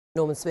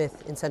Norman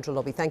Smith in Central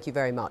Lobby, thank you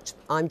very much.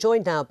 I'm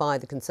joined now by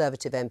the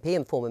Conservative MP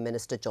and former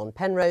Minister John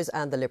Penrose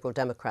and the Liberal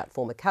Democrat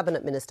former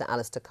Cabinet Minister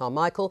Alistair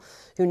Carmichael,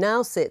 who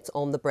now sits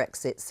on the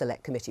Brexit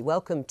Select Committee.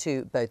 Welcome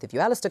to both of you.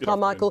 Alistair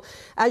Carmichael,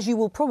 as you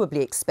will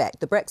probably expect,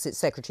 the Brexit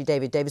Secretary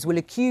David Davis will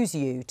accuse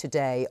you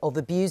today of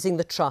abusing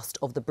the trust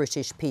of the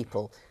British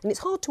people. And it's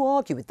hard to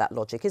argue with that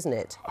logic, isn't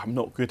it? I'm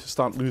not going to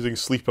start losing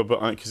sleep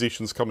about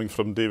accusations coming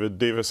from David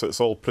Davis.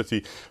 It's all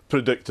pretty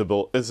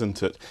predictable,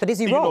 isn't it? But is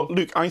he wrong?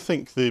 Look, I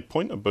think the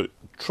point about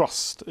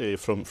trust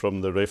from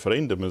the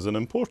referendum is an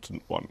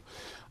important one.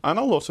 And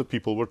a lot of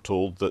people were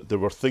told that there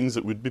were things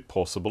that would be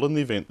possible in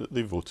the event that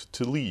they voted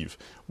to leave.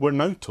 We're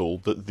now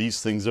told that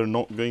these things are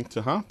not going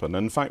to happen.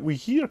 In fact, we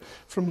hear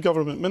from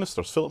government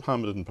ministers, Philip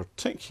Hammond in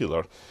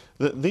particular,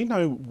 that they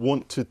now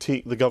want to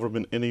take the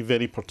government in a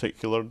very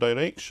particular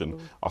direction.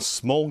 A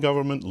small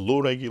government,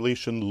 low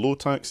regulation, low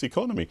tax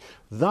economy.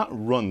 That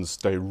runs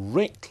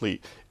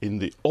directly in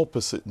the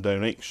opposite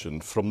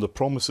direction from the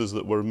promises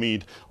that were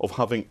made of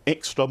having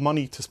extra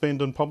money to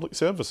spend on public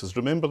services.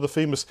 Remember the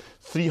famous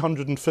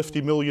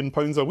 £350 million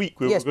a week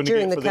we were going to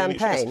get for the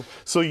NHS?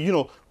 So, you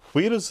know,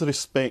 where is the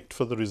respect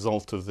for the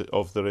result of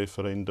the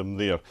referendum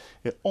there?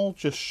 It all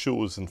just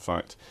shows, in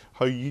fact,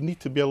 how you need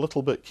to be a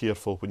little bit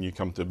careful when you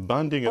come to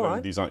banding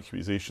around these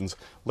accusations.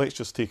 Let's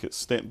just take it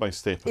step by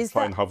step and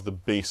try and have the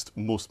best,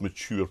 most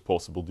mature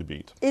possible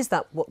debate. Is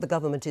that what the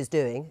government is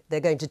doing? They're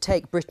going to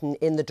take Britain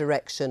in the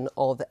direction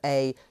of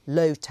a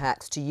low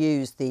tax, to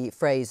use the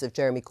phrase of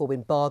Jeremy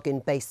Corbyn, bargain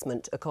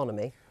basement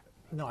economy?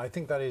 No, I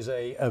think that is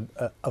a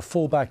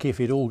fallback if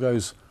it all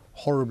goes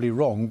horribly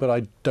wrong, but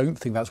I don't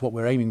think that's what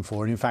we're aiming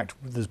for. And in fact,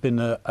 there's been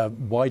a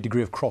wide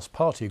degree of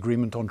cross-party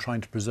agreement on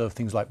trying to preserve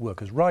things like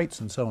workers' rights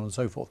and so on and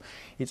so forth.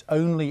 It's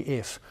only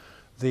if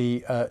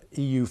the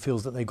EU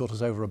feels that they got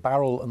us over a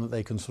barrel and that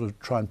they can sort of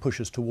try and push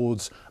us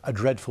towards a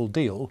dreadful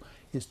deal,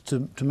 is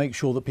to make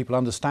sure that people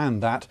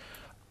understand that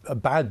a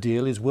bad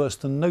deal is worse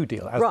than no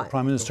deal, as the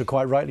Prime Minister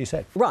quite rightly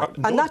said. Right,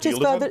 and that is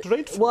further.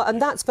 Well,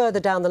 and that's further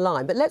down the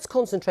line. But let's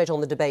concentrate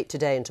on the debate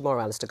today and tomorrow,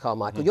 Alistair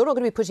Carmichael. You're not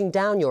going to be putting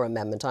down your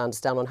amendment, I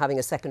understand, on having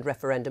a second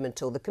referendum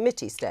until the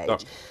committee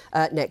stage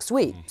next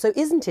week. So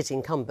isn't it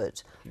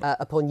incumbent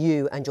upon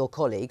you and your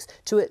colleagues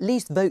to at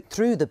least vote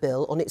through the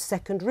bill on its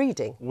second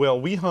reading?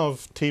 Well, we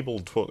have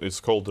tabled what is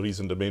called the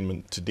reasoned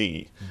amendment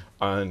today,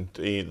 and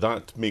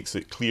that makes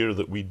it clear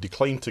that we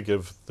decline to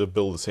give the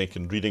bill the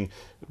second reading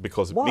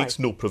because it makes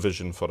no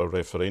provision for a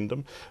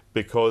referendum,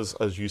 because,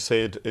 as you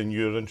said in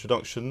your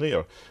introduction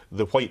there,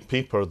 the white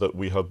paper that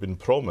we have been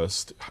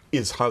promised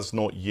has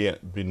not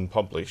yet been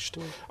published,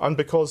 and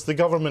because the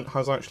government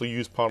has actually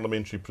used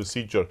parliamentary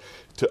procedure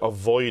to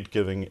avoid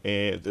giving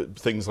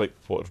things like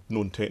what are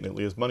known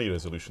technically as money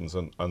resolutions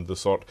and the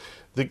sort.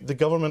 The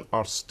government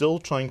are still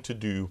trying to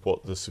do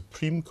what the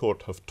Supreme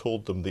Court have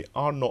told them they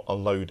are not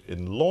allowed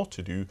in law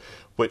to do,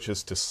 which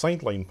is to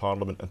sideline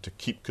Parliament and to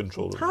keep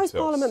control of themselves. How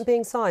is Parliament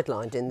being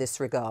sidelined in this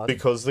regard?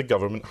 Because the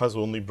government has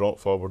only brought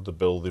forward the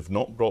bill. They've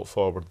not brought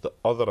forward the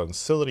other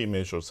ancillary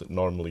measures that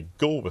normally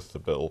go with the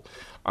bill,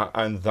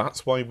 and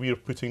that's why we are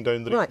putting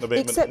down the amendment.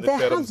 Except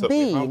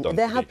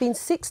there have been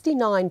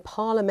 69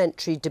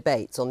 parliamentary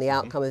debates on the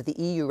outcome of the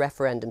EU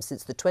referendum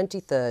since the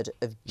 23rd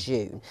of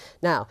June.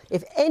 Now,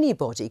 if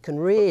anybody can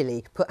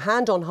really put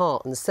hand on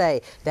heart and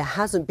say there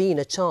hasn't been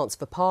a chance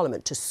for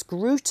Parliament to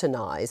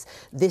scrutinise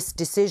this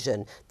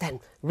decision, then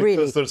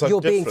really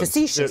you're being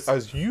facetious.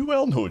 As you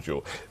well know,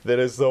 Joe, there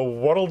is a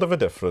world of a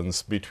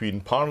difference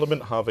between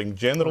Parliament having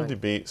general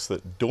debates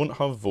that don't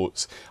have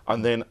votes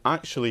and then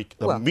actually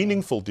a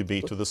meaningful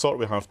debate of the sort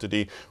we have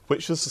today,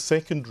 which is the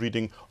second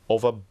reading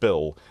of a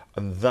bill.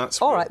 And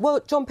that's all right.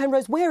 Well, John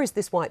Penrose, where is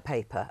this white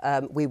paper?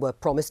 We were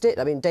promised it.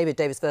 I mean, David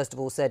Davis, first of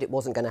all, said it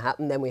wasn't going to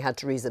happen. Then we had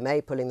Theresa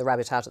May pulling the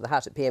rabbit out of the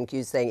hat at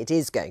PMQ, saying it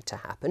is going to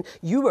happen.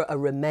 You were a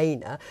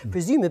Remainer.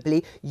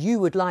 Presumably, you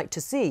would like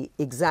to see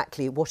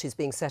exactly what is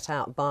being set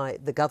out by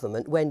the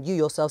government when you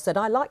yourself said,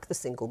 I like the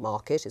single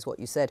market, is what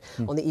you said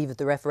on the eve of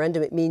the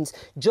referendum. It means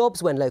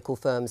jobs when local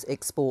firms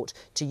export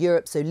to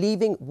Europe. So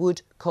leaving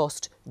would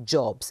cost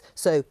jobs.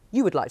 So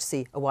you would like to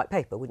see a white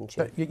paper, wouldn't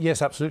you?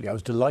 Yes, absolutely. I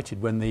was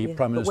delighted when the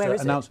Prime Minister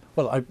announced.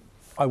 Well,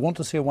 I want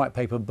to see a white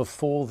paper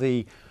before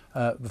the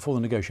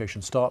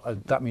negotiations start.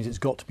 That means it's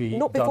got to be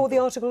not before the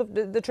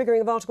triggering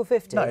of Article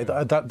 50. No,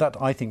 that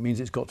I think means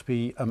it's got to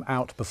be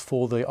out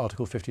before the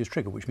Article 50 is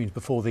triggered, which means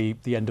before the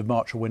end of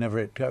March or whenever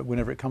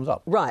it comes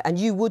up. Right, and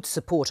you would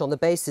support, on the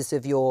basis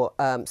of your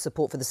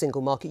support for the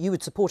single market, you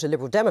would support a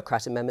Liberal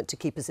Democrat amendment to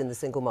keep us in the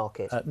single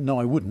market. No,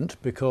 I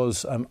wouldn't,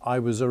 because I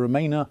was a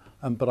Remainer,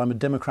 but I'm a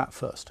Democrat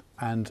first.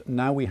 And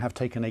now we have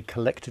taken a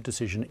collective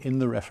decision in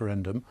the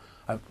referendum.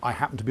 I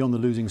happen to be on the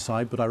losing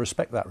side, but I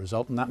respect that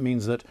result. And that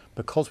means that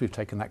because we've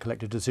taken that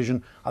collective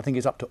decision, I think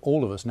it's up to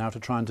all of us now to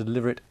try and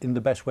deliver it in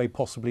the best way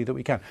possibly that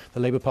we can. The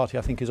Labour Party,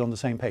 I think, is on the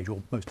same page,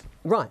 or most.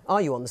 Right. Are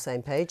you on the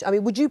same page? I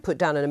mean, would you put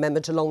down an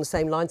amendment along the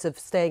same lines of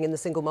staying in the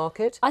single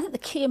market? I think the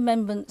key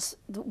amendments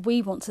that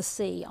we want to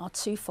see are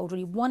twofold,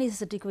 really. One is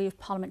a degree of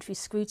parliamentary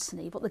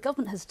scrutiny. What the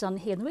government has done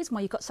here, and the reason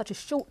why you've got such a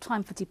short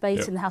time for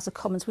debate in the House of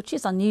Commons, which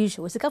is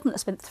unusual, is the government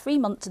has spent 3 3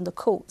 months in the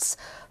courts,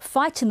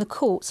 fighting the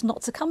courts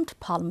not to come to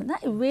Parliament.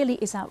 That really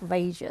is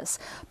outrageous.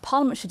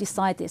 Parliament should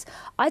decide this.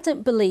 I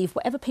don't believe,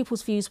 whatever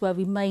people's views were,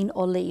 remain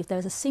or leave, there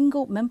is a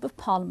single member of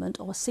Parliament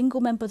or a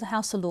single member of the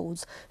House of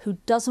Lords who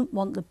doesn't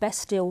want the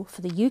best deal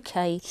for the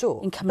UK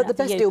in coming out of the EU. But the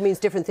best deal means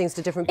different things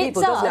to different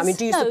people, doesn't it? I mean,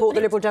 do you support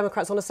the Liberal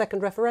Democrats on a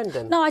second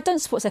referendum? No, I don't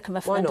support a second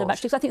referendum,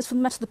 actually, because I think it's for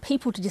the matter of the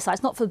people to decide.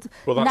 It's not for now to say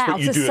that. Well, that's what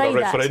you do at a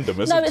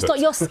referendum, isn't it? No, it's not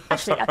yours,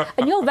 actually.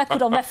 And your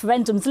record on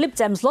referendums, Lib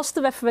Dems lost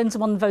the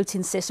referendum on the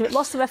voting system, it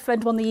lost the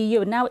referendum on the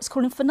EU, and now it's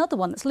calling for another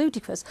one. That's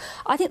ludicrous.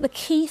 I think the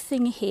key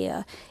thing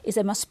here is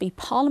there must be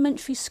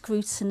parliamentary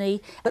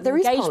scrutiny. But there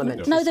is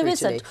parliamentary scrutiny. No, there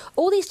scrutiny. isn't.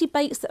 All these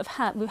debates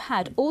that we've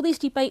had, all these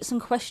debates and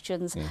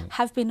questions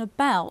have been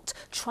about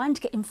trying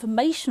to get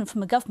information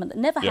from a government that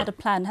never had a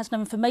plan, has no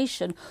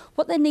information.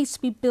 What there needs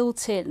to be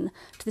built in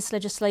to this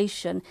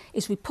legislation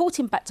is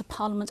reporting back to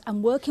Parliament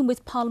and working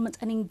with Parliament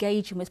and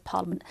engaging with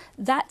Parliament.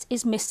 That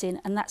is missing,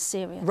 and that's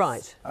serious.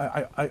 Right.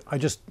 I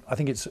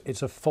think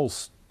it's a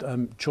false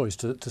choice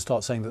to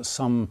start saying that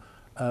some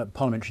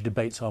parliamentary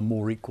debates are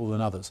more equal than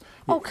others.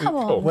 Oh, come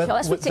on, Michelle,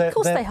 that's ridiculous. Of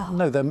course they are.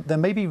 No, there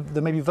may be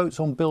votes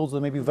on bills,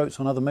 there may be votes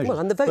on other measures. Well,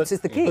 and the votes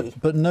is the key.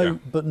 But no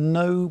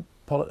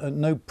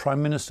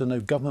Prime Minister, no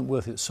government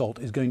worth its salt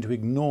is going to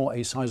ignore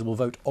a sizable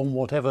vote on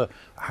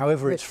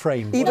however it's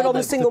framed. Even on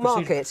the single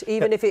market,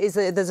 even if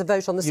there's a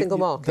vote on the single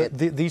market.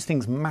 These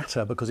things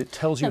matter because it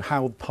tells you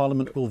how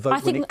Parliament will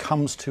vote when it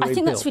comes to a bill. I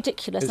think that's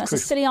ridiculous. That's a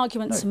silly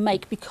argument to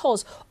make,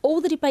 because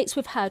all the debates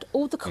we've had,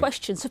 all the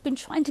questions have been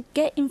trying to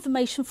get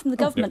information from the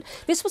government.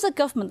 This was a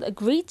government that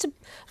agreed to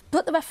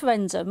put the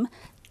referendum.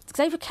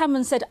 David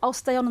Cameron said, I'll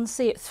stay on and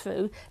see it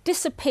through,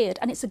 disappeared,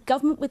 and it's a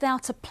government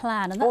without a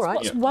plan, and that's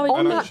what's worrying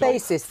on me. that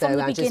basis, though,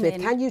 Angela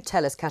Smith, can you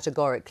tell us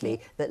categorically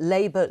that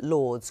Labour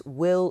Lords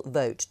will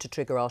vote to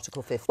trigger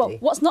Article 50? Well,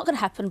 what's not going to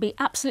happen, be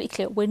absolutely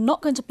clear, we're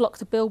not going to block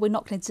the bill, we're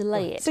not going to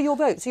delay it. So you'll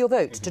vote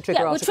to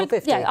trigger Article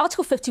 50? Yeah,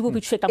 Article 50 will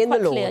be triggered, I'm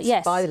quite clear,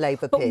 yes. By the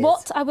Labour But peers.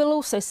 what I will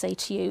also say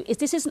to you is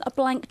this isn't a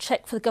blank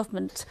cheque for the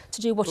government to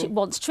do what it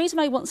wants. Theresa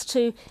May wants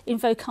to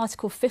invoke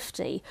Article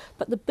 50,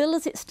 but the bill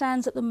as it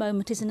stands at the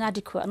moment is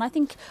inadequate, and I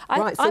think...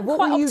 So what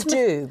will you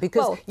do?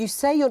 Because you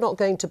say you're not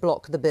going to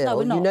block the bill. No,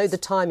 we're not. You know the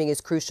timing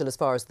is crucial as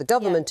far as the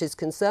government is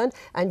concerned,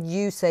 and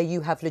you say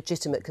you have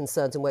legitimate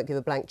concerns and won't give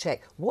a blank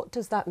cheque. What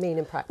does that mean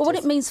in practice? Well, what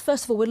it means,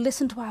 first of all, we'll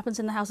listen to what happens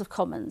in the House of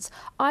Commons.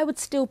 I would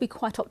still be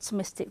quite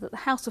optimistic that the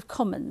House of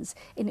Commons,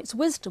 in its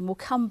wisdom, will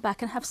come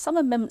back and have some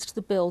amendments to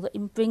the bill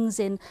that brings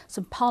in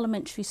some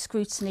parliamentary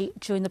scrutiny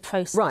during the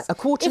process. Right, a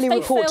quarterly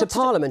report to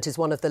Parliament is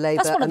one of the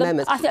Labour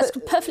amendments. I think that's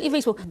perfectly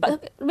reasonable.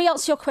 But let me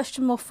answer your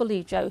question more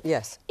fully, Jo.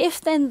 Yes.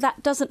 If then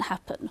that doesn't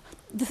happen,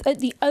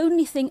 the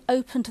only thing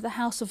open to the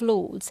House of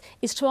Lords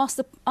is to ask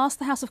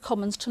the House of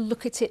Commons to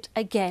look at it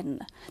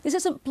again. This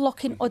isn't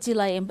blocking or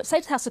delaying, but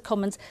say to the House of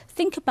Commons,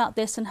 think about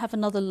this and have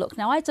another look.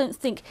 Now, I don't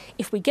think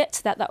if we get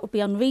to that would be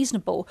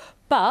unreasonable,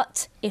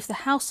 but if the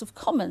House of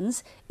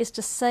Commons is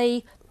to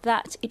say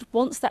that it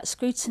wants that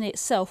scrutiny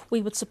itself,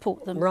 we would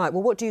support them. Right,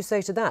 well, what do you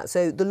say to that?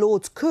 So the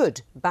Lords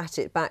could bat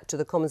it back to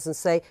the Commons and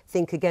say,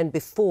 think again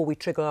before we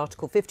trigger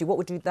Article 50. What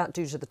would that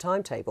do to the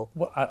timetable?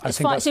 Well, I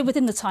think that's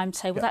within the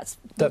timetable.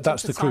 Yeah,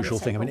 that's the crucial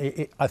thing. I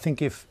mean, I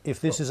think if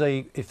this is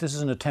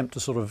an attempt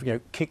to sort of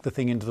kick the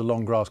thing into the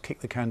long grass,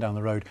 kick the can down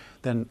the road,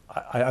 then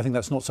I think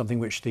that's not something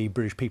which the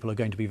British people are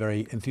going to be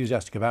very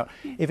enthusiastic about.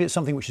 If it's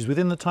something which is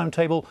within the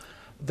timetable,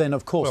 then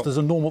of course there's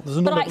a normal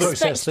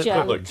process.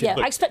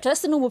 I expect that's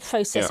the normal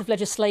process of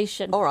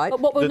legislation. All right. But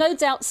what we'll no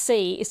doubt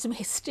see is some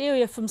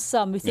hysteria from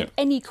some who think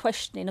any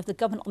questioning of the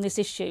government on this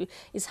issue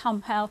is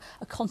somehow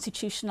a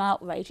constitutional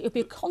outrage. It would be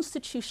a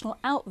constitutional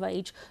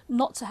outrage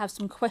not to have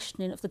some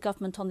questioning of the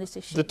government on this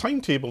issue. The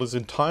timetable is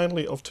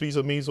entirely of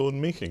Theresa May's own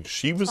making.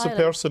 She was the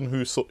person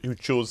who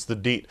chose the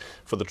date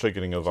for the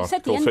triggering of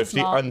Article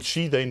 50, and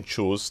she then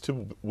chose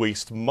to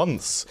waste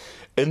months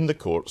in the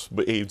courts,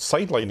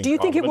 sidelining. Do you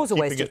think it was a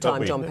waste of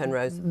time, John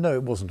Penrose? No,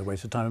 it wasn't a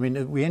waste of time. I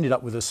mean, we ended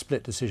up with a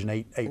split decision,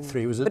 8-3.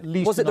 It was at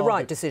least. Was it the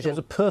right decision? It was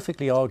a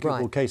perfectly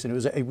arguable case, and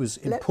it was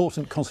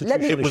important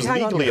constitutionally. It was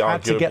legally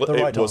arguable.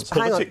 It was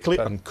politically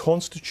and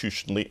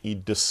constitutionally a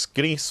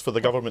disgrace for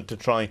the government to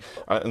try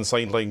and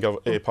sideline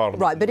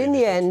Parliament. Right, but in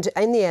the end,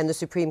 the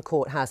Supreme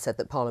Court has said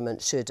that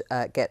Parliament should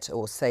get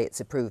or say its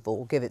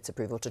approval, give its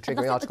approval to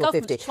triggering Article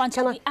 50.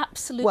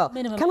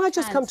 Can I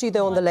just come to you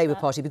though on the Labour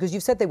Party, because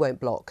you've said they won't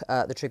block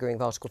the triggering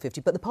of Article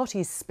 50, but the party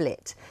is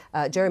split.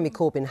 Jeremy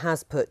Corbyn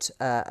has put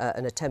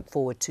an attempt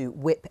forward to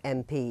whip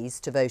MPs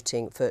to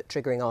voting for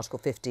triggering Article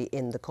 50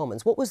 in the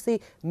Commons. What was the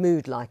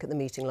mood like at the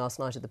meeting last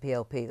night of the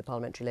PLP, the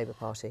Parliamentary Labour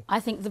Party? I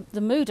think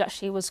the mood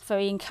actually was a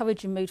very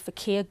encouraging mood for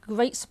Keir,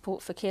 great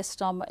support for Keir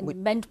Starmer and the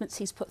amendments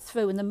he's put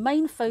through. And the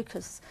main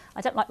focus,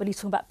 I don't like really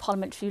talking about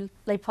Parliamentary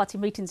Labour Party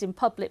meetings in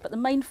public, but the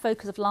main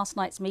focus of last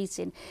night's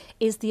meeting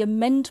is the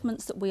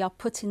amendments that we are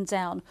putting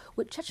down,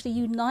 which actually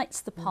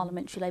unites the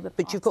Parliamentary Labour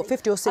Party. But you've got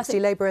 50 or 60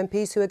 Labour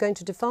MPs who are going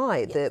to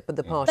defy the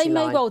party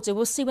line. She may well do.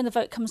 We'll see when the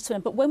vote comes to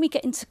end. But when we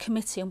get into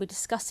committee and we're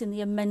discussing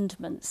the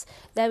amendments,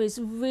 there is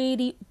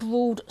really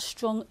broad,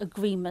 strong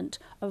agreement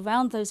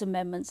around those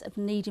amendments of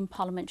needing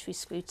parliamentary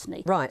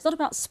scrutiny. Right. It's not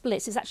about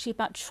splits. It's actually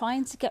about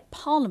trying to get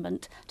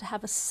Parliament to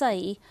have a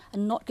say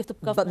and not give the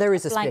government But there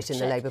is a blank split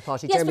in cheque. the Labour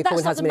Party. Yes, Jeremy but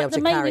that's Corbyn not hasn't been able to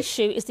the main carry.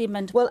 issue is the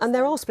amendment. Well, and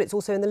there are splits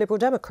also in the Liberal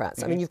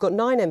Democrats. I mean, you've got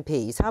 9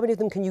 MPs. How many of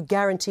them can you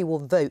guarantee will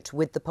vote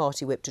with the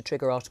party whip to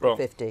trigger Article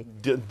 50?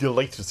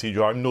 Delighted to see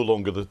you. I'm no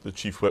longer the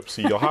chief whip,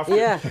 so you'll have to.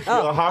 Yeah,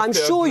 I'm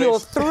sure you're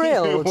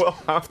thrilled. You will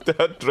have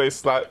to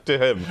address that to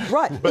him.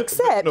 Right, But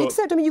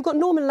except, I mean, you've got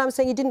Norman Lamb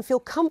saying he didn't feel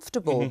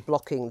comfortable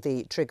blocking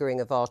the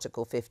triggering of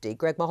Article 50.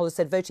 Greg Mulholland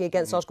said voting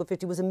against Article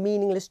 50 was a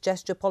meaningless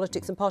gesture,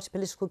 politics and party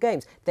political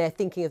games. They're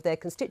thinking of their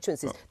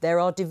constituencies. There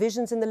are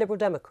divisions in the Liberal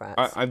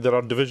Democrats. There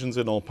are divisions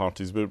in all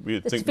parties. But we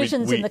There's think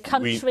divisions in the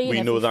country, we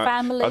in know every that,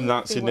 family, and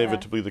that's everywhere.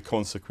 inevitably the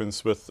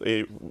consequence with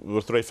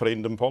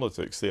referendum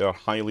politics. They are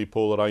highly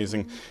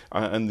polarising,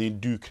 and they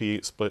do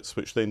create splits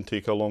which then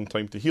take a long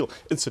time to heal.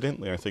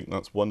 Incidentally, I think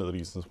that's one of the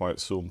reasons why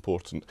it's so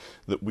important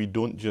that we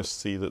don't just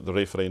say that the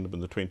referendum on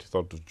the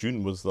 23rd of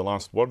June was the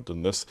last word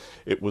in this.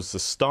 It was the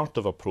start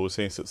of a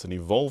process. It's an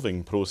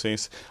evolving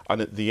process,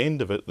 and at the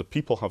end of it, the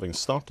people having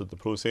started the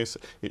process,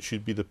 it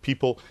should be the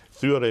people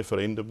through a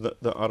referendum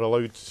that are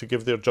allowed to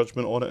give their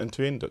judgment on it and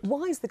to end it.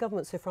 Why is the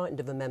government so frightened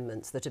of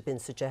amendments that have been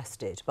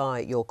suggested by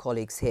your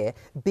colleagues here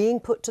being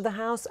put to the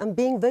House and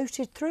being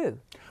voted through?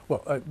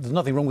 Well, there's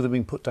nothing wrong with them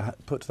being put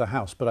to the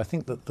House, but I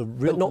think that the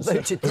real... But not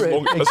voted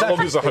through. As long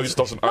as the House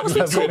doesn't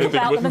actually do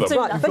anything with them.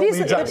 Right, but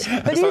isn't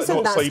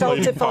that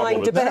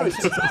stultifying debate? Parliament?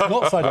 It's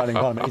not sidelining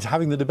Parliament, it's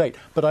having the debate.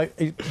 But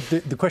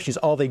the question is,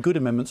 are they good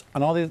amendments,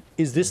 and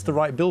is this the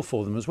right bill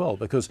for them as well?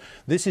 Because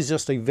this is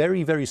just a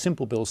very, very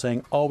simple bill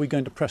saying, are we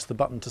going to press the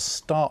button to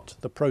start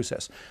the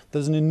process?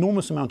 There's an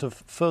enormous amount of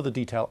further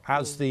detail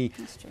as the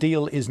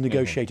deal is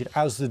negotiated,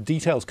 as the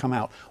details come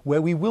out,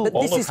 where we will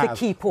But this is the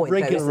key point, though,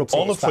 regular isn't it? reports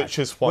All of back. which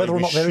is why whether or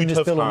we not they're in should this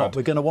have bill or not, had-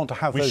 we're going to want to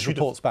have we those should have-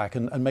 reports back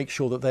and make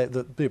sure that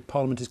the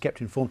Parliament is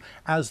kept informed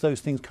as those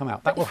things come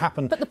out. That will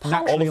happen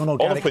naturally and all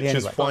of organically which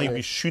is anyway. why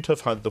we should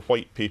have had the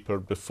white paper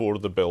before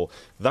the bill.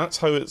 That's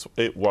how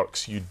it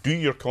works. You do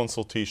your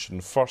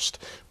consultation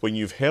first. When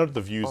you've heard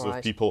the views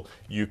of people,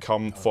 you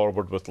come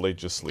forward with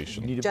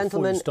legislation. You need it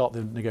Gentlemen, before you start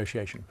the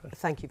negotiation.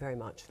 Thank you very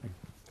much.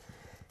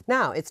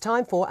 Now, it's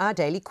time for our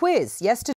daily quiz. Yesterday